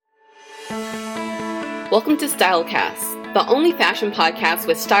Welcome to Stylecast, the only fashion podcast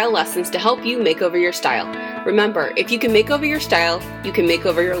with style lessons to help you make over your style. Remember, if you can make over your style, you can make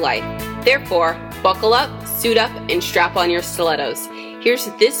over your life. Therefore, buckle up, suit up, and strap on your stilettos. Here's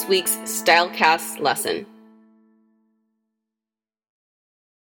this week's Stylecast lesson.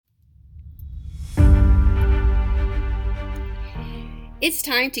 It's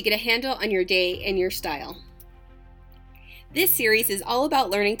time to get a handle on your day and your style. This series is all about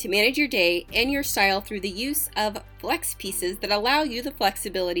learning to manage your day and your style through the use of flex pieces that allow you the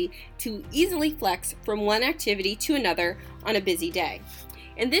flexibility to easily flex from one activity to another on a busy day.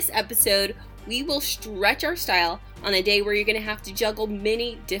 In this episode, we will stretch our style on a day where you're going to have to juggle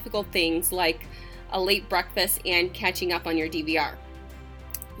many difficult things like a late breakfast and catching up on your DVR.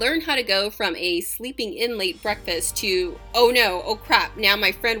 Learn how to go from a sleeping in late breakfast to, oh no, oh crap, now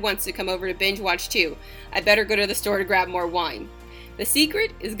my friend wants to come over to binge watch too. I better go to the store to grab more wine. The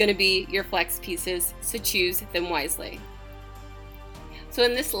secret is going to be your flex pieces, so choose them wisely. So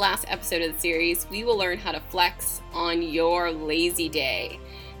in this last episode of the series, we will learn how to flex on your lazy day.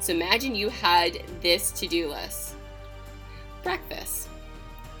 So imagine you had this to-do list. Breakfast,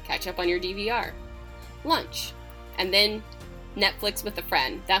 catch up on your DVR, lunch, and then Netflix with a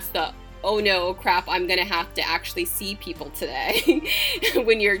friend. That's the, oh no, oh crap, I'm gonna have to actually see people today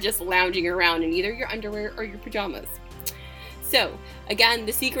when you're just lounging around in either your underwear or your pajamas. So again,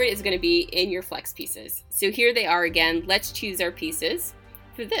 the secret is gonna be in your flex pieces. So here they are again. Let's choose our pieces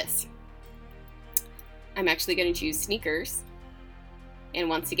for this. I'm actually gonna choose sneakers. And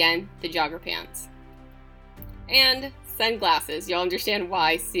once again, the jogger pants. And sunglasses. You'll understand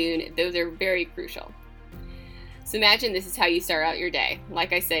why soon. Those are very crucial. So imagine this is how you start out your day.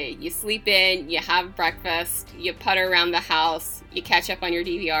 Like I say, you sleep in, you have breakfast, you putter around the house, you catch up on your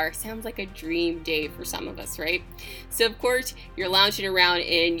DVR. Sounds like a dream day for some of us, right? So of course, you're lounging around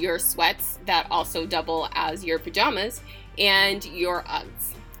in your sweats that also double as your pajamas and your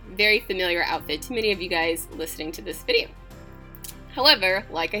Uggs. Very familiar outfit to many of you guys listening to this video. However,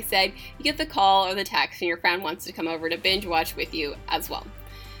 like I said, you get the call or the text and your friend wants to come over to binge watch with you as well.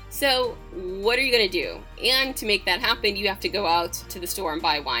 So what are you going to do? And to make that happen, you have to go out to the store and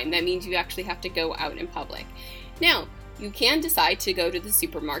buy wine. That means you actually have to go out in public. Now, you can decide to go to the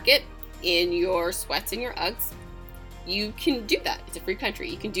supermarket in your sweats and your Uggs. You can do that. It's a free country.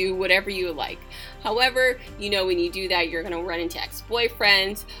 You can do whatever you like. However, you know when you do that, you're going to run into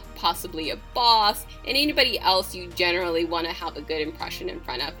ex-boyfriends, possibly a boss, and anybody else you generally want to have a good impression in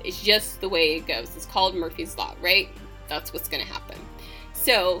front of. It's just the way it goes. It's called Murphy's Law, right? That's what's going to happen.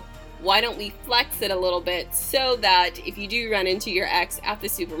 So why don't we flex it a little bit so that if you do run into your ex at the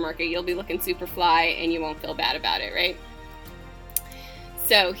supermarket, you'll be looking super fly and you won't feel bad about it, right?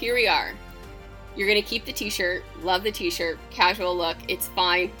 So here we are. You're going to keep the t-shirt. Love the t-shirt. Casual look. It's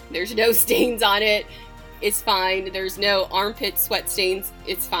fine. There's no stains on it. It's fine. There's no armpit sweat stains.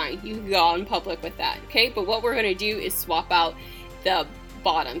 It's fine. You can go out in public with that, okay? But what we're going to do is swap out the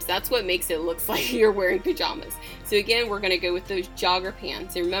bottoms. That's what makes it look like you're wearing pajamas. So again, we're going to go with those jogger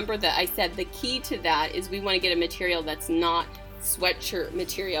pants. And remember that I said the key to that is we want to get a material that's not sweatshirt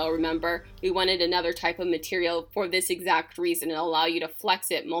material. Remember, we wanted another type of material for this exact reason and allow you to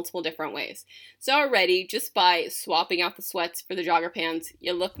flex it multiple different ways. So already, just by swapping out the sweats for the jogger pants,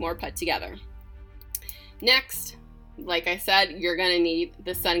 you look more put together. Next, like I said, you're going to need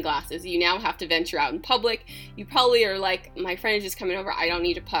the sunglasses. You now have to venture out in public. You probably are like, my friend is just coming over. I don't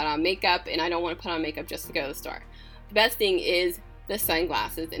need to put on makeup and I don't want to put on makeup just to go to the store. The best thing is the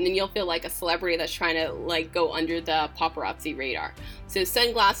sunglasses, and then you'll feel like a celebrity that's trying to like go under the paparazzi radar. So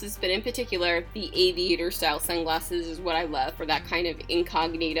sunglasses, but in particular, the aviator style sunglasses is what I love for that kind of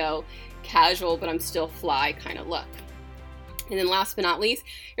incognito, casual, but I'm still fly kind of look. And then last but not least,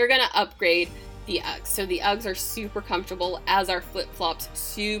 you're going to upgrade the Uggs. So the Uggs are super comfortable, as are flip-flops,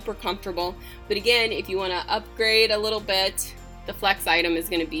 super comfortable. But again, if you want to upgrade a little bit, the flex item is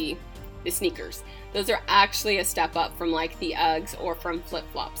going to be the sneakers. Those are actually a step up from like the Uggs or from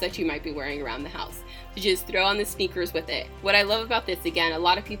flip-flops that you might be wearing around the house. So just throw on the sneakers with it. What I love about this, again, a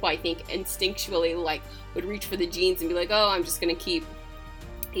lot of people I think instinctually like would reach for the jeans and be like, oh, I'm just going to keep,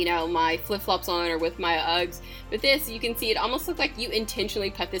 you know, my flip-flops on or with my Uggs. But this, you can see it almost looked like you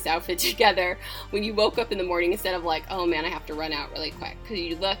intentionally put this outfit together when you woke up in the morning instead of like, oh man, I have to run out really quick, because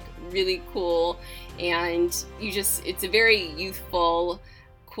you look really cool and you just, it's a very youthful,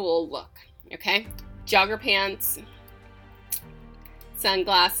 cool look. Okay, jogger pants,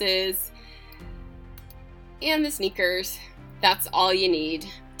 sunglasses, and the sneakers. That's all you need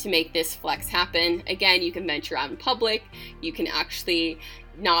to make this flex happen. Again, you can venture out in public. You can actually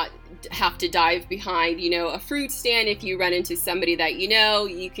not have to dive behind, a fruit stand. If you run into somebody that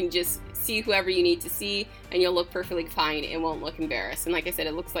you can just see whoever you need to see, and you'll look perfectly fine and won't look embarrassed. And like I said,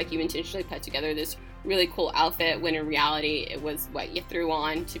 it looks like you intentionally put together this really cool outfit when in reality it was what you threw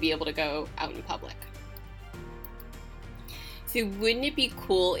on to be able to go out in public. So wouldn't it be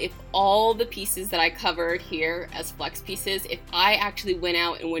cool if all the pieces that I covered here as flex pieces, if I actually went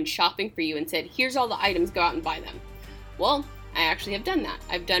out and went shopping for you and said, here's all the items, go out and buy them? Well, I actually have done that.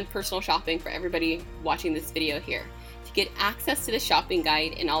 I've done personal shopping for everybody watching this video here. To get access to the shopping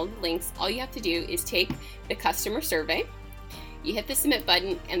guide and all the links, all you have to do is take the customer survey, you hit the submit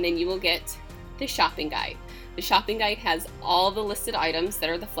button, and then you will get the shopping guide. The shopping guide has all the listed items that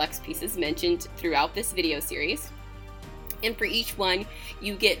are the flex pieces mentioned throughout this video series. And for each one,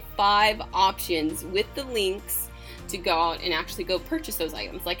 you get 5 options with the links to go out and actually go purchase those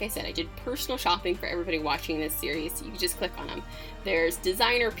items. Like I said, I did personal shopping for everybody watching this series, so you can just click on them. There's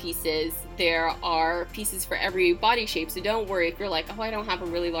designer pieces, there are pieces for every body shape, so don't worry if you're like, oh, I don't have a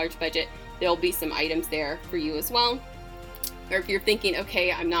really large budget, there'll be some items there for you as well. Or if you're thinking,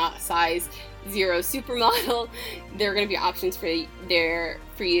 okay, I'm not size 0 supermodel, there are going to be options there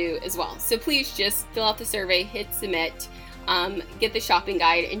for you as well. So please just fill out the survey, hit submit, get the shopping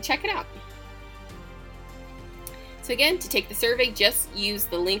guide, and check it out. So again, to take the survey, just use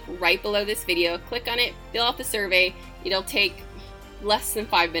the link right below this video, click on it, fill out the survey. It'll take less than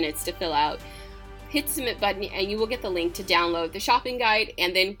 5 minutes to fill out. Hit the submit button and you will get the link to download the shopping guide,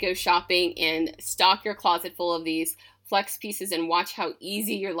 and then go shopping and stock your closet full of these flex pieces and watch how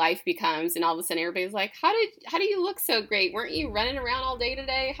easy your life becomes. And all of a sudden everybody's like, how do you look so great? Weren't you running around all day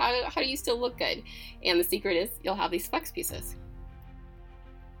today? How do you still look good? And the secret is you'll have these flex pieces.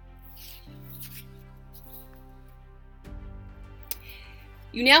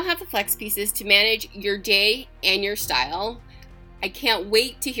 You now have the flex pieces to manage your day and your style. I can't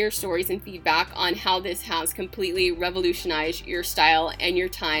wait to hear stories and feedback on how this has completely revolutionized your style and your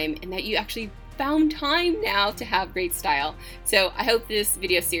time, and that you actually found time now to have great style. So I hope this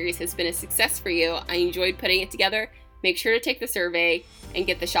video series has been a success for you. I enjoyed putting it together. Make sure to take the survey and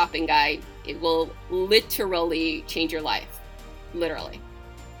get the shopping guide. It will literally change your life. Literally.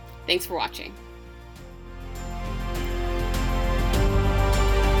 Thanks for watching.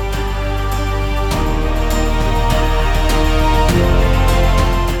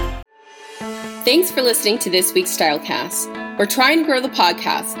 Thanks for listening to this week's Stylecast. We're trying to grow the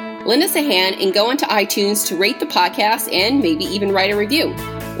podcast. Lend us a hand and go onto iTunes to rate the podcast and maybe even write a review.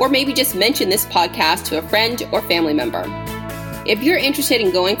 Or maybe just mention this podcast to a friend or family member. If you're interested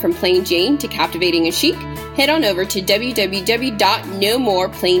in going from plain Jane to captivating and chic, head on over to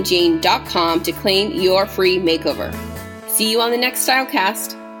www.nomoreplainjane.com to claim your free makeover. See you on the next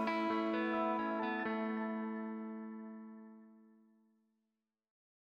Stylecast.